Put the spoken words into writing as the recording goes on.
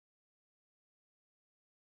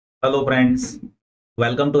Hello friends,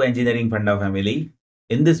 welcome to Engineering Funda family.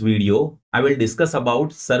 In this video, I will discuss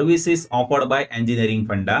about services offered by Engineering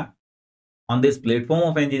Funda. On this platform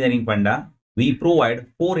of Engineering Funda, we provide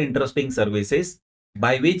 4 interesting services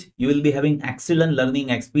by which you will be having excellent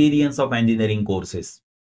learning experience of engineering courses.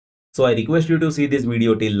 So I request you to see this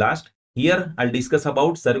video till last. Here I'll discuss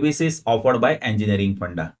about services offered by Engineering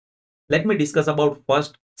Funda. Let me discuss about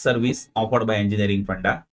first service offered by Engineering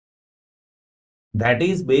Funda. That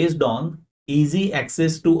is based on easy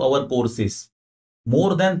access to our courses.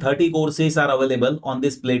 More than 30 courses are available on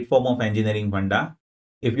this platform of Engineering Funda.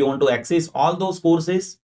 If you want to access all those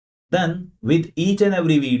courses, then with each and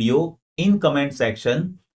every video in comment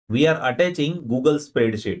section, we are attaching Google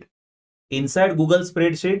Spreadsheet. Inside Google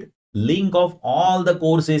Spreadsheet, link of all the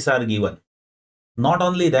courses are given. Not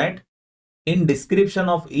only that, in description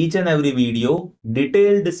of each and every video,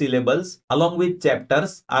 detailed syllables along with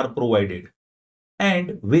chapters are provided.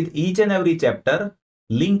 And with each and every chapter,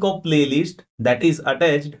 link of playlist that is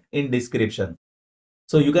attached in description.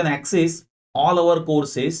 So you can access all our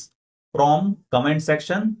courses from comment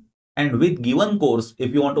section, and with given course,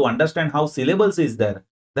 if you want to understand how syllabus is there,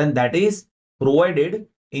 then that is provided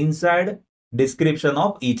inside description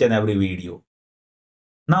of each and every video.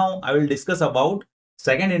 Now I will discuss about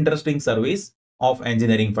second interesting service of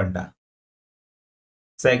Engineering Funda.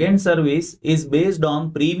 Second service is based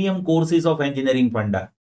on premium courses of Engineering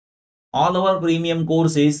Funda. All our premium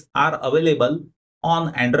courses are available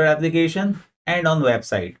on Android application and on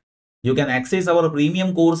website. You can access our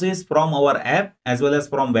premium courses from our app as well as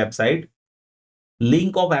from website.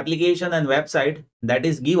 Link of application and website that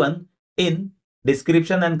is given in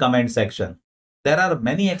description and comment section. There are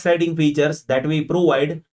many exciting features that we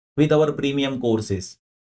provide with our premium courses.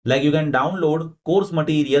 Like you can download course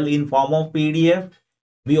material in form of PDF.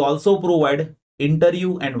 We also provide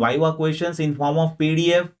interview and Viva questions in form of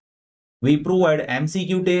PDF. We provide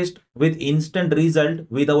MCQ test with instant result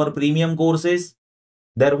with our premium courses.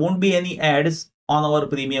 There won't be any ads on our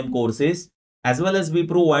premium courses, as well as we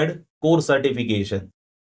provide course certification.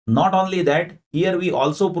 Not only that, here we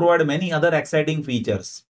also provide many other exciting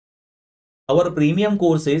features. Our premium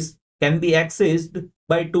courses can be accessed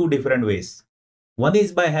by two different ways. One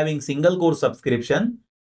is by having single course subscription,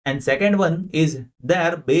 and second one is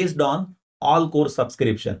there based on all course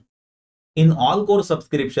subscription. In all course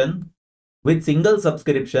subscription, with single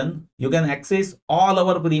subscription, you can access all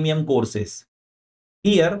our premium courses.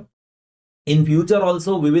 Here, in future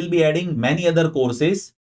also, we will be adding many other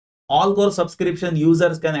courses. All course subscription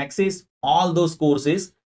users can access all those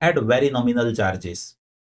courses at very nominal charges.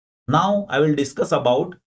 Now, I will discuss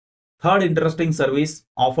about third interesting service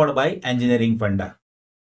offered by Engineering Funda.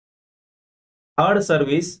 Third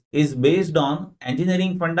service is based on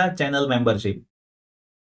Engineering Funda channel membership.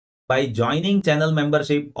 By joining channel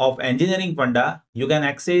membership of Engineering Funda, you can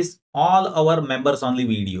access all our members only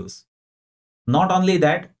videos. Not only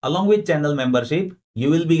that, along with channel membership, you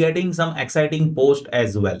will be getting some exciting posts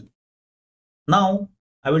as well. Now,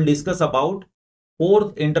 I will discuss about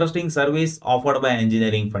fourth interesting service offered by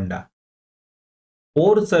Engineering Funda.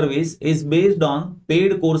 Fourth service is based on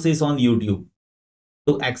paid courses on YouTube.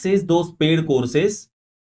 To access those paid courses,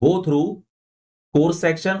 go through course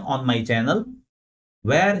section on my channel,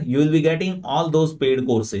 where you will be getting all those paid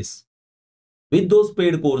courses. With those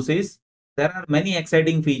paid courses, there are many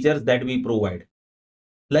exciting features that we provide.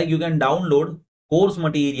 Like you can download course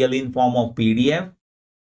material in form of PDF.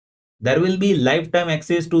 There will be lifetime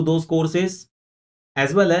access to those courses,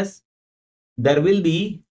 as well as there will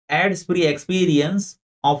be ads-free experience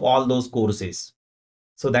of all those courses.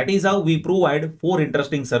 So that is how we provide 4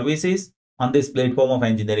 interesting services on this platform of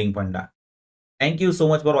Engineering Funda. Thank you so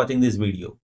much for watching this video.